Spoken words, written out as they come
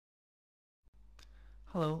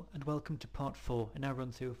Hello and welcome to part 4 in our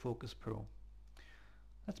run through of Focus Pro.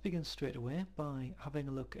 Let's begin straight away by having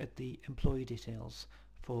a look at the employee details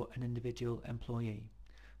for an individual employee.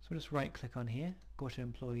 So we'll just right click on here, go to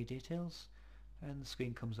employee details, and the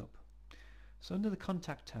screen comes up. So under the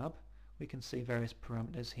contact tab we can see various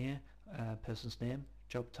parameters here, person's name,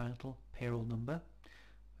 job title, payroll number.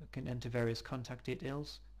 We can enter various contact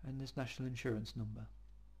details and this national insurance number.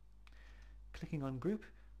 Clicking on group,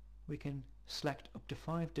 we can select up to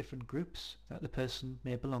 5 different groups that the person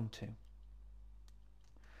may belong to.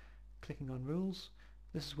 Clicking on rules,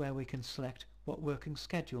 this is where we can select what working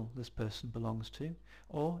schedule this person belongs to,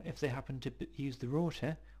 or if they happen to use the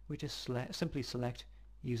rota, we just simply select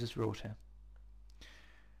Users Rota.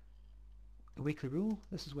 A weekly rule,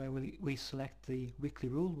 this is where we select the weekly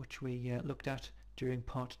rule which we looked at during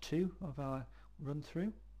part 2 of our run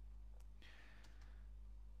through.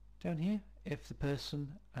 Down here, if the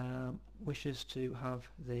person wishes to have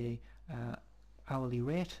the hourly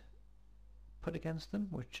rate put against them,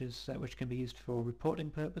 which can be used for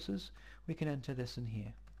reporting purposes, we can enter this in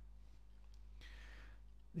here.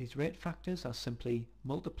 These rate factors are simply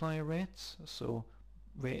multiplier rates, so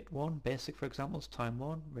rate 1, basic for example, is time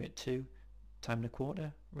 1, rate 2, time and a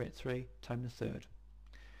quarter, rate 3, time and a third.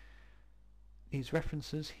 These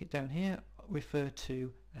references down here refer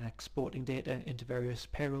to exporting data into various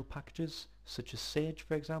payroll packages, such as Sage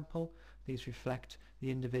for example. These reflect the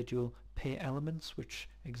individual pay elements which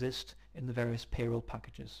exist in the various payroll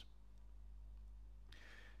packages.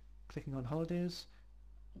 Clicking on holidays,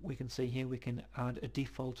 we can see here we can add a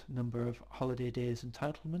default number of holiday days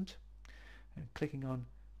entitlement, and clicking on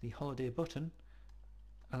the holiday button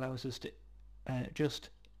allows us to adjust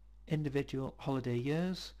individual holiday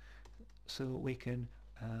years. So we can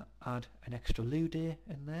add an extra lieu day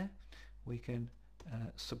in there. We can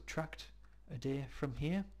subtract a day from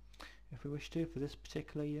here if we wish to for this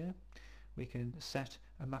particular year. We can set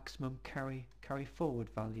a maximum carry forward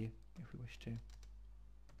value if we wish to.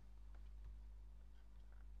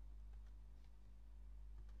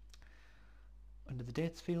 Under the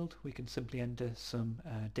dates field we can simply enter some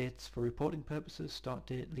dates for reporting purposes, start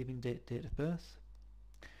date, leaving date, date of birth.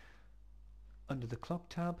 Under the clock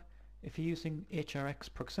tab, if you're using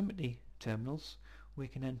HRX proximity terminals, we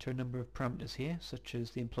can enter a number of parameters here, such as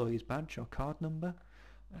the employee's badge or card number,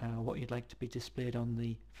 what you'd like to be displayed on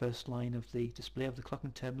the first line of the display of the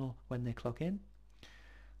clocking terminal when they clock in.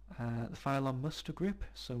 The fire alarm muster group,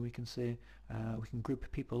 so we can say we can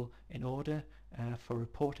group people in order for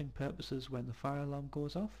reporting purposes when the fire alarm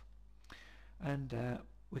goes off. And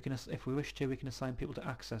if we wish to, we can assign people to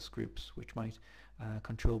access groups, which might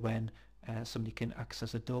control when somebody can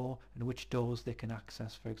access a door and which doors they can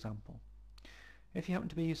access, for example. If you happen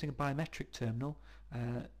to be using a biometric terminal,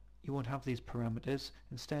 you won't have these parameters.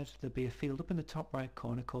 Instead, there'll be a field up in the top right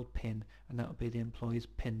corner called PIN, and that will be the employee's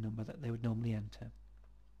PIN number that they would normally enter.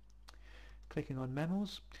 Clicking on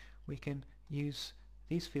memos, we can use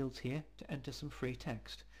these fields here to enter some free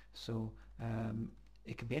text. So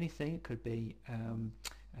it can be anything. It could be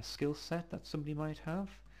a skill set that somebody might have.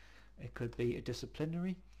 It could be a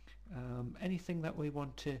disciplinary. Anything that we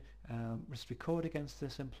want to just record against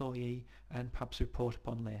this employee and perhaps report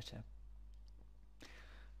upon later.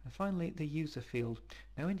 And finally, the user field.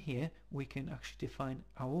 Now in here we can actually define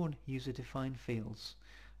our own user-defined fields.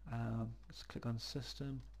 Let's click on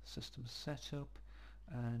System, System Setup,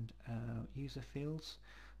 and User Fields.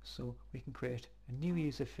 So we can create a new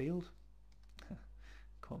user field.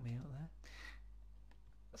 Caught me out there.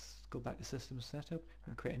 Let's go back to System Setup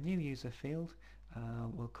and create a new user field.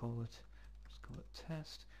 We'll call it, let's call it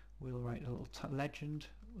Test. We'll write a little legend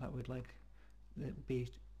that would like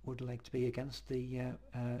to be against the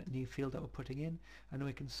new field that we're putting in, and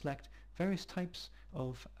we can select various types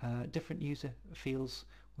of different user fields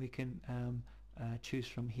we can choose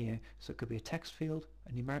from here. So it could be a text field,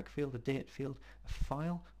 a numeric field, a date field, a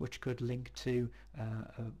file which could link to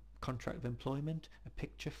a contract of employment, a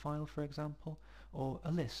picture file for example, or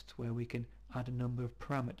a list where we can add a number of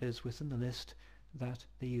parameters within the list that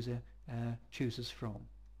the user chooses from.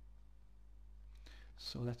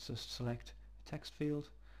 So let's just select a text field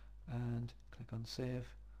and click on Save.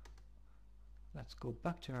 Let's go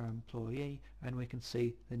back to our employee and we can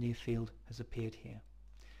see the new field has appeared here.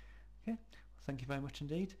 Okay, well, thank you very much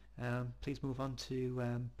indeed. Please move on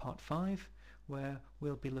to part 5, where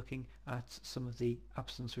we'll be looking at some of the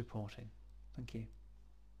absence reporting. Thank you.